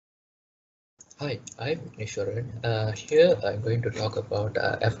Hi, I'm Nisharan. Here I'm going to talk about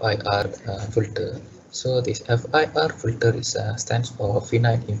FIR filter. So this FIR filter stands for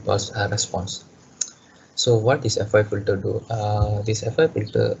finite impulse response. So what does FI filter do? This FI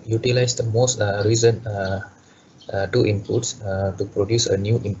filter utilizes the most recent two inputs to produce a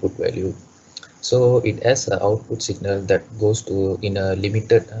new input value. So it has an output signal that goes to in a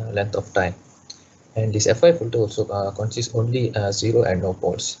limited length of time. And this FI filter also consists only 0 and no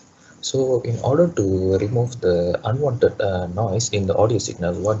poles. So in order to remove the unwanted noise in the audio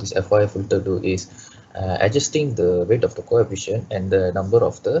signal, what this FI filter do is adjusting the weight of the coefficient and the number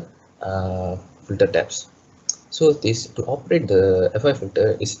of the filter taps. So this to operate the FI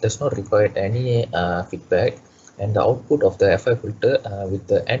filter does not require any feedback, and the output of the FI filter with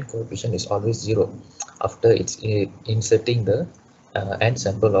the end coefficient is always 0 after inserting the end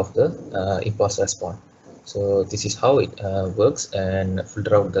sample of the impulse response. So this is how it works and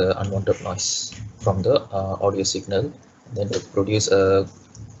filter out the unwanted noise from the audio signal, then to produce a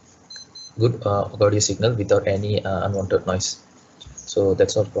good audio signal without any unwanted noise. So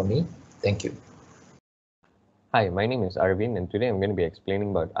that's all from me. Thank you. Hi, my name is Arvind and today I'm going to be explaining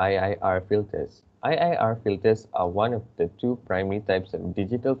about IIR filters. IIR filters are one of the two primary types of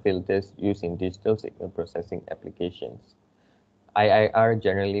digital filters used in digital signal processing applications. IIR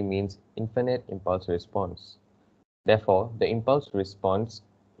generally means infinite impulse response. Therefore, the impulse response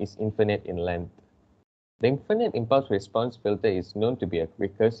is infinite in length. The infinite impulse response filter is known to be a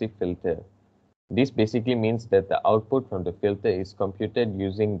recursive filter. This basically means that the output from the filter is computed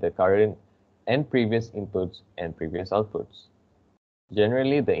using the current and previous inputs and previous outputs.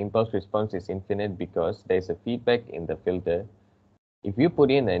 Generally, the impulse response is infinite because there is a feedback in the filter. If you put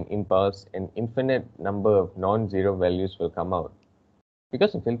in an impulse, an infinite number of non-zero values will come out.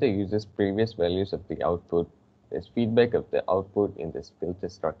 Because the filter uses previous values of the output, there's feedback of the output in this filter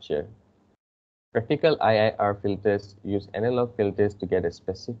structure. Practical IIR filters use analog filters to get a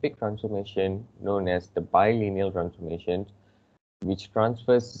specific transformation known as the bilineal transformation, which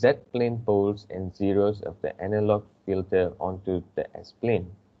transfers Z-plane poles and zeros of the analog filter onto the S-plane.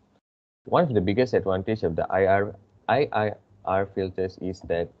 One of the biggest advantages of the IIR filters is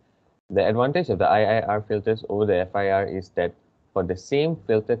that the advantage of the IIR filters over the FIR is that for the same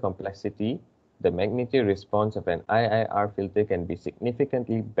filter complexity, the magnitude response of an IIR filter can be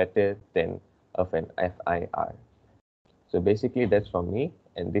significantly better than of an FIR. So basically that's from me,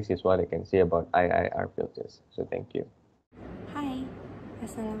 and this is what I can say about IIR filters. So thank you. Hi,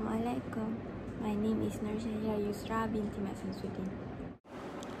 Assalamualaikum. My name is Nurjaya Yusra binti Mat Samsudin.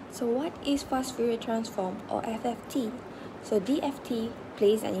 So what is fast Fourier transform or FFT? So DFT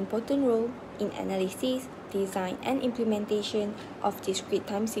plays an important role in analysis, design and implementation of discrete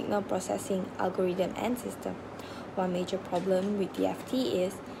time signal processing algorithm and system. One major problem with DFT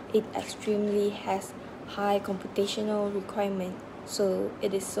is it extremely has high computational requirement. So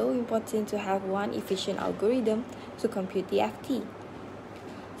it is so important to have one efficient algorithm to compute DFT.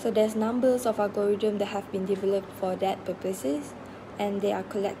 So there's numbers of algorithms that have been developed for that purposes, and they are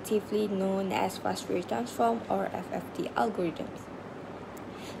collectively known as fast Fourier transform or FFT algorithms.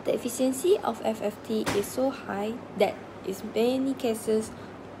 The efficiency of FFT is so high that in many cases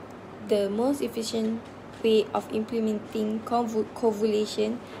the most efficient way of implementing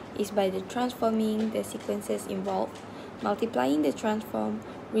convolution is by transforming the sequences involved, multiplying the transform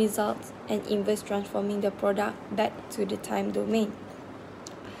results, and inverse transforming the product back to the time domain.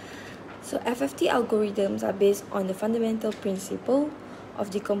 So FFT algorithms are based on the fundamental principle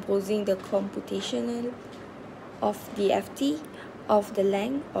of decomposing the computational of DFT of the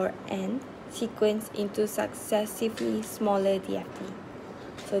length or n sequence into successively smaller DFT.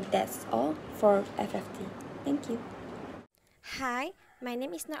 So that's all for FFT. Thank you. Hi, my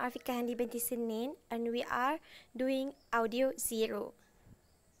name is Nur Afika Handi binti Senin and we are doing AUDIO0.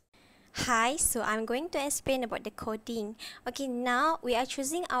 Hi, so I'm going to explain about the coding. Okay, now we are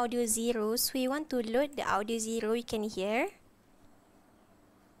choosing AUDIO0, so we want to load the AUDIO0 you can hear.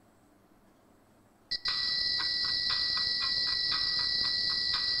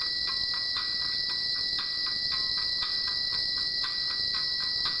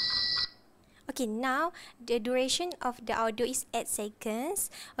 Okay, now the duration of the audio is 8 seconds.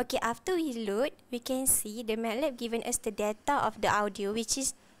 Okay, after we load, we can see the MATLAB given us the data of the audio, which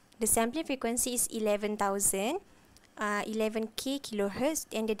is the sampling frequency is 11,000, 11k kilohertz,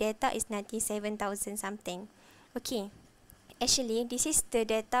 and the data is 97,000 something. Okay, actually this is the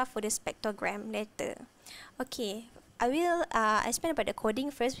data for the spectrogram later. Okay, I will explain about the coding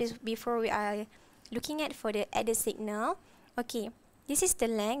first before we are looking at for the signal. Okay, this is the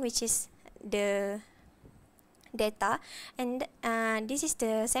length, which is the data, and this is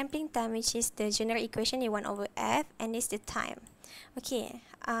the sampling time, which is the general equation A1 over F, and this is the time. Okay,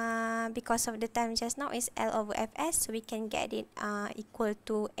 because of the time just now is L over Fs, so we can get it equal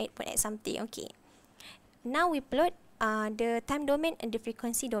to 8.8 something. Okay, now we plot the time domain and the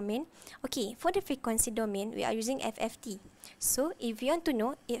frequency domain. Okay, for the frequency domain, we are using FFT. So if you want to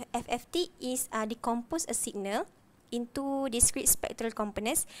know if FFT is decompose a signal into discrete spectral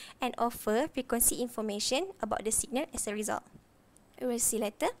components and offer frequency information about the signal as a result. We will see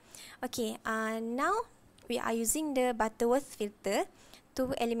later. Okay, now we are using the Butterworth filter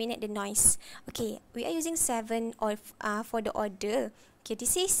to eliminate the noise. Okay, we are using 7 for the order. Okay,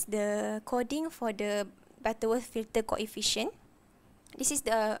 this is the coding for the Butterworth filter coefficient. This is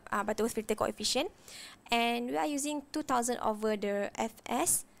the Butterworth filter coefficient, and we are using 2000 over the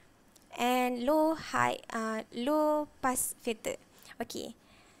Fs and low pass filter. Okay,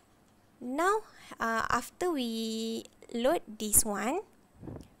 now after we load this one,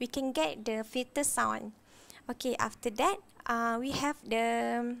 we can get the filter sound. Okay, after that we have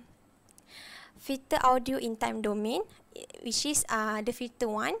the filter audio in time domain, which is the filter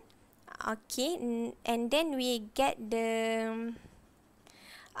one. Okay, and then we get the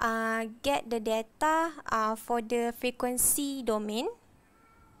data for the frequency domain.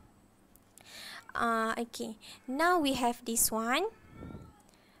 Okay, now we have this one.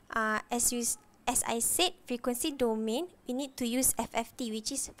 As I said, frequency domain, we need to use FFT,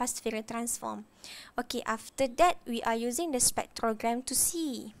 which is fast Fourier transform. Okay, after that, we are using the spectrogram to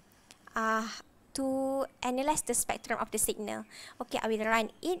see, to analyze the spectrum of the signal. Okay, I will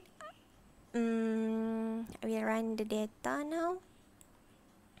run it. I will run the data now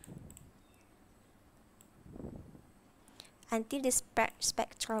until the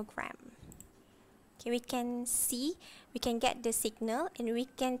spectrogram. Okay, we can get the signal, and we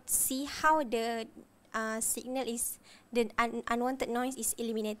can see how the signal is, the unwanted noise is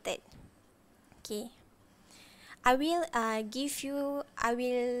eliminated. Okay, I will give you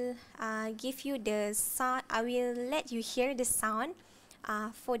the sound. I will let you hear the sound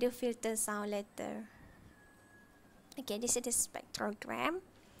for the filter sound later. Okay, this is the spectrogram.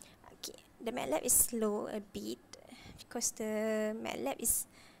 Okay, the MATLAB is slow a bit because the MATLAB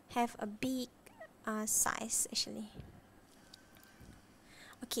have a big size actually.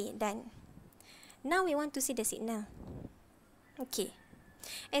 Okay, done. Now we want to see the signal. Okay,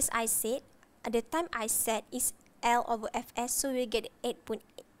 as I said, the time I set is L over Fs, so we get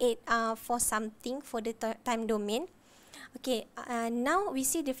 8.8 for something for the time domain. Okay, now we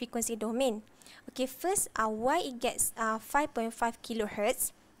see the frequency domain. Okay, first, why it gets 5.5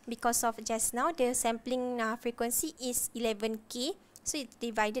 kilohertz? Because of just now the sampling frequency is 11k, so it's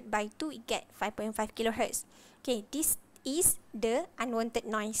divided by 2, it get 5.5 kilohertz. Okay, this is the unwanted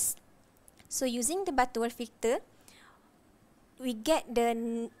noise. So using the Butterworth filter, we get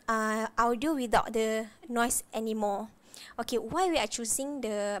the audio without the noise anymore. Okay, why we are choosing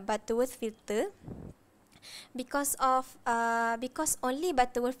the Butterworth filter? Because only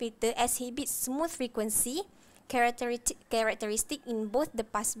Butterworth filter exhibits smooth frequency characteristic in both the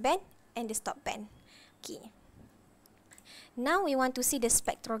pass band and the stop band. Okay, now we want to see the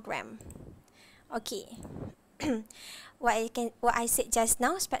spectrogram. Okay, what I said just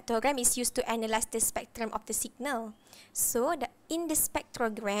now, spectrogram is used to analyze the spectrum of the signal. So in the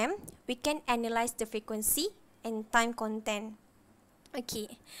spectrogram, we can analyze the frequency and time content.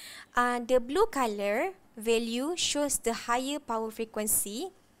 Okay, the blue color value shows the higher power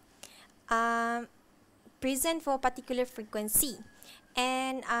frequency present for particular frequency,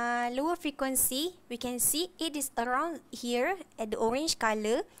 and lower frequency, we can see it is around here at the orange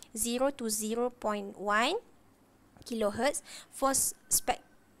color, 0 to 0.1 kilohertz for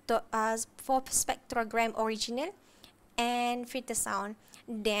spectrogram original and filter sound.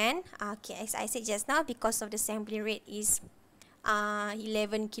 Then okay, as I said just now, because of the sampling rate is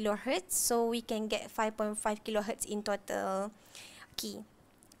 11 kilohertz, so we can get 5.5 kilohertz in total. Okay,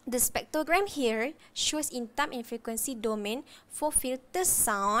 the spectrogram here shows in time and frequency domain for filter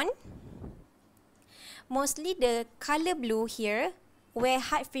sound. Mostly the color blue here, where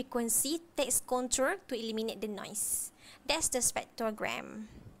high frequency takes control to eliminate the noise. That's the spectrogram.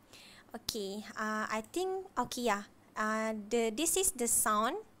 Okay, I think okay, yeah. This is the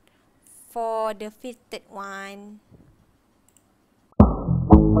sound for the filtered one.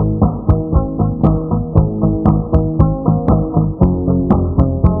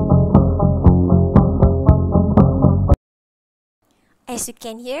 As you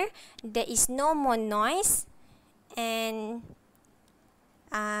can hear, there is no more noise, and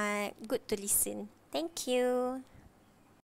good to listen. Thank you.